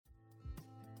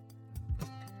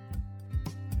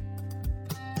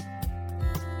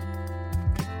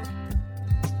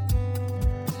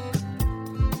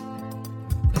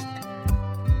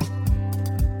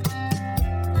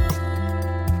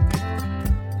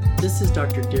This is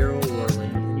Dr. Daryl Worley,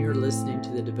 and you're listening to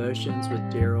the Devotions with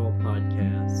Daryl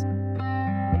podcast.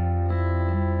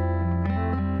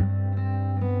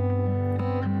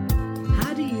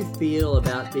 How do you feel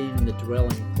about being the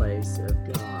dwelling place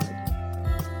of God?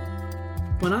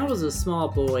 When I was a small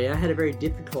boy, I had a very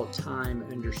difficult time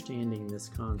understanding this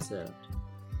concept.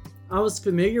 I was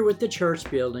familiar with the church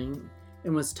building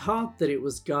and was taught that it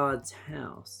was God's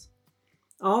house.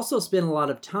 I also spent a lot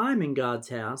of time in God's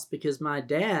house because my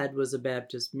dad was a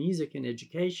Baptist music and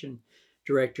education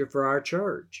director for our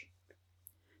church.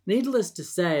 Needless to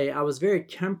say, I was very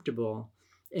comfortable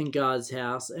in God's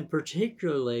house and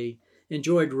particularly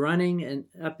enjoyed running and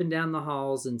up and down the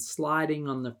halls and sliding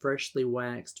on the freshly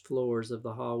waxed floors of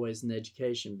the hallways in the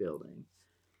education building.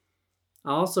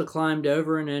 I also climbed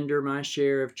over and under my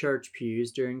share of church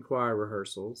pews during choir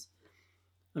rehearsals.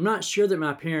 I'm not sure that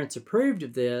my parents approved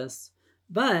of this,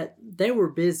 but they were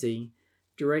busy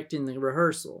directing the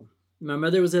rehearsal. My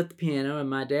mother was at the piano and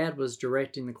my dad was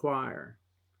directing the choir.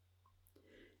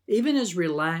 Even as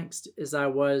relaxed as I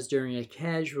was during a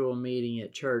casual meeting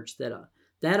at church,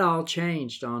 that all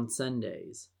changed on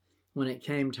Sundays when it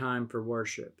came time for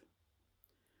worship.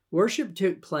 Worship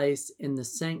took place in the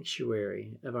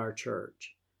sanctuary of our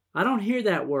church. I don't hear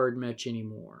that word much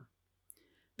anymore,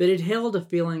 but it held a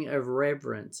feeling of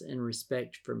reverence and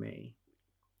respect for me.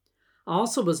 I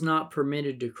also was not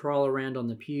permitted to crawl around on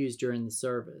the pews during the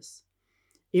service.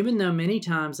 Even though many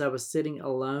times I was sitting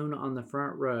alone on the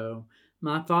front row,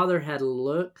 my father had a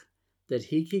look that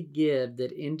he could give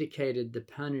that indicated the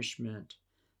punishment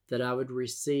that I would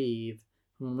receive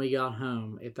when we got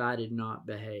home if I did not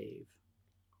behave.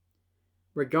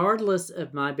 Regardless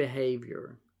of my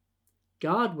behavior,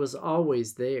 God was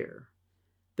always there,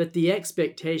 but the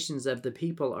expectations of the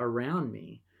people around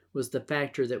me was the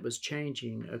factor that was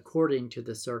changing according to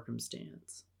the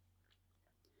circumstance.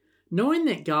 Knowing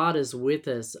that God is with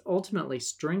us ultimately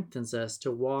strengthens us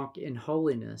to walk in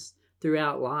holiness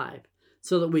throughout life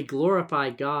so that we glorify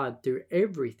God through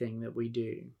everything that we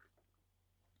do.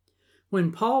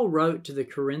 When Paul wrote to the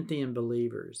Corinthian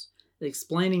believers,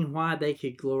 explaining why they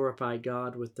could glorify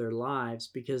God with their lives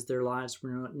because their lives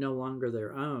were no longer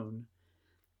their own,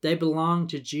 they belonged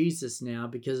to Jesus now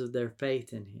because of their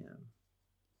faith in Him.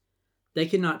 They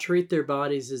could not treat their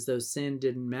bodies as though sin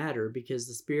didn't matter because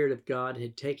the Spirit of God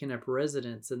had taken up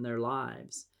residence in their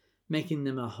lives, making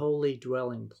them a holy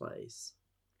dwelling place.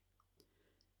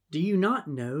 Do you not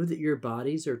know that your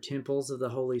bodies are temples of the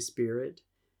Holy Spirit,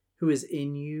 who is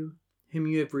in you, whom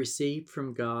you have received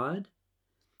from God?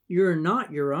 You are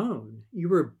not your own. You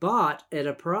were bought at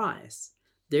a price.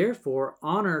 Therefore,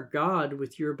 honor God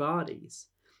with your bodies.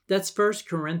 That's 1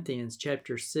 Corinthians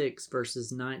chapter 6,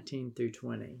 verses 19 through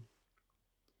 20.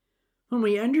 When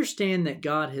we understand that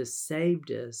God has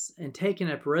saved us and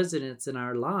taken up residence in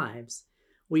our lives,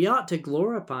 we ought to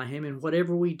glorify Him in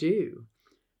whatever we do.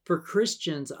 For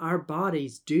Christians, our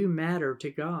bodies do matter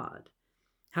to God.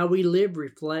 How we live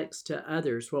reflects to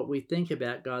others what we think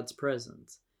about God's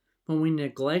presence. When we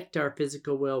neglect our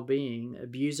physical well-being,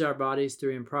 abuse our bodies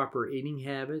through improper eating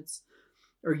habits,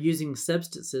 or using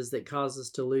substances that cause us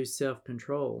to lose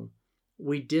self-control,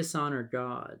 we dishonor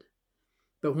God.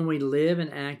 But when we live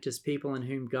and act as people in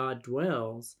whom God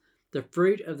dwells, the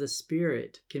fruit of the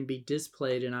Spirit can be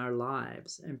displayed in our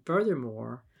lives. And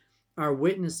furthermore, our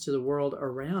witness to the world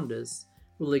around us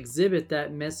will exhibit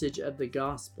that message of the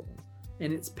gospel.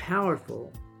 And it's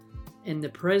powerful. And the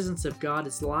presence of God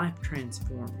is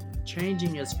life-transforming,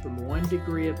 changing us from one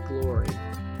degree of glory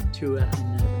to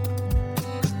another.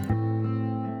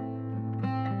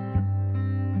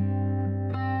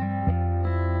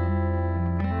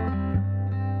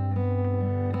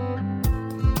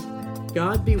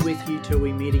 God be with you till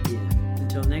we meet again.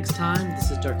 Until next time,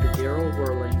 this is Dr. Daryl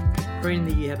Worley, praying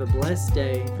that you have a blessed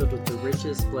day filled with the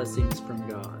richest blessings from God.